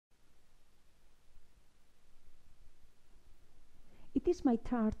It is my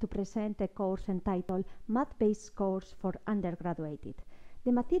turn to present a course entitled Math-Based Course for Undergraduates.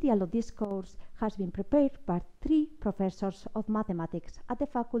 The material of this course has been prepared by 3 professors of mathematics at the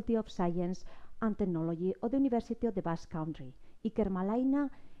Faculty of Science and Technology of the University of the Basque Country, Iker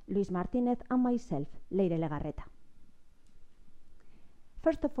Malaina, Luis Martinez, and myself, Leire Legarreta.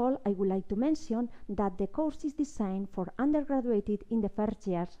 First of all, I would like to mention that the course is designed for undergraduates in the first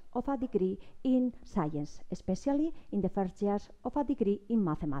years of a degree in science, especially in the first years of a degree in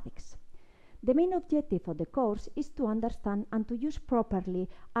mathematics. The main objective of the course is to understand and to use properly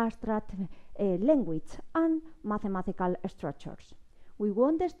abstract language and mathematical structures. We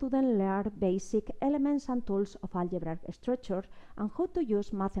want the student learn basic elements and tools of algebraic structures and how to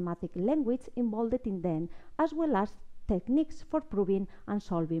use mathematical language involved in them, as well as techniques for proving and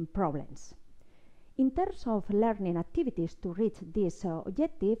solving problems. In terms of learning activities to reach this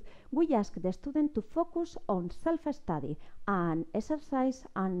objective, we ask the student to focus on self-study and exercise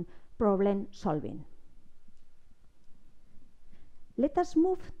and problem solving. Let us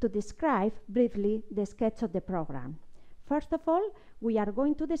move to describe briefly the sketch of the program. First of all, we are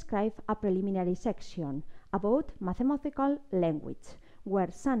going to describe a preliminary section about mathematical language,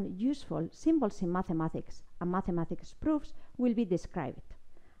 where some useful symbols in mathematics and mathematics proofs will be described.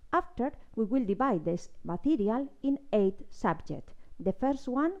 After, we will divide this material in 8 subjects. The first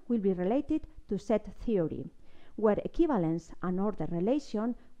one will be related to set theory, where equivalence and order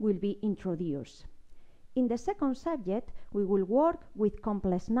relation will be introduced. In the second subject, we will work with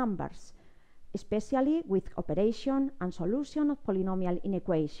complex numbers, especially with operation and solution of polynomial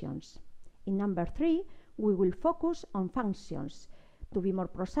inequations. In number 3, we will focus on functions, to be more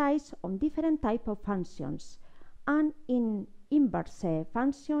precise, on different types of functions, and in inverse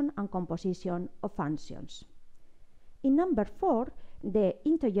function and composition of functions. In number 4, the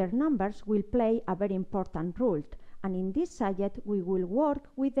integer numbers will play a very important role, and in this subject we will work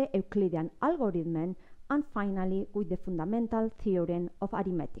with the Euclidean algorithm and finally with the fundamental theorem of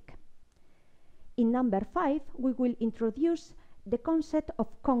arithmetic. In number 5, we will introduce the concept of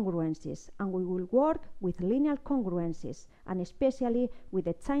congruencies, and we will work with linear congruencies, and especially with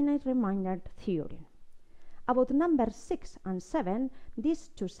the finite remainder theorem. About number 6 and 7, these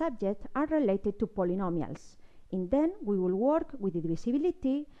 2 subjects are related to polynomials. In them, we will work with the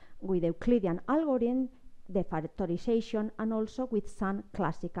divisibility, with the Euclidean algorithm, the factorization, and also with some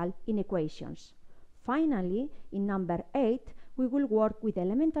classical inequations. Finally, in number 8, we will work with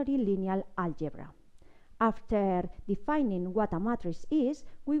elementary linear algebra. After defining what a matrix is,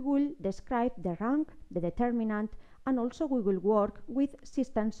 we will describe the rank, the determinant, and also we will work with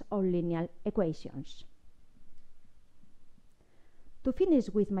systems of linear equations. To finish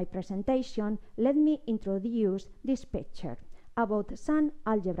with my presentation, let me introduce this picture about some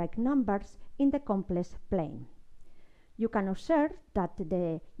algebraic numbers in the complex plane. You can observe that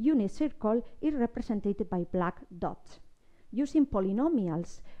the unit circle is represented by black dots. Using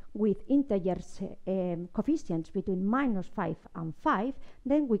polynomials with integers coefficients between -5 and 5,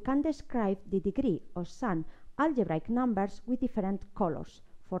 then we can describe the degree of some algebraic numbers with different colors.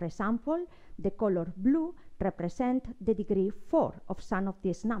 For example, the color blue represents the degree 4 of some of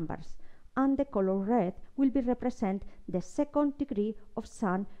these numbers, and the color red will represent the second degree of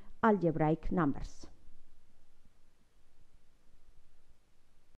some algebraic numbers.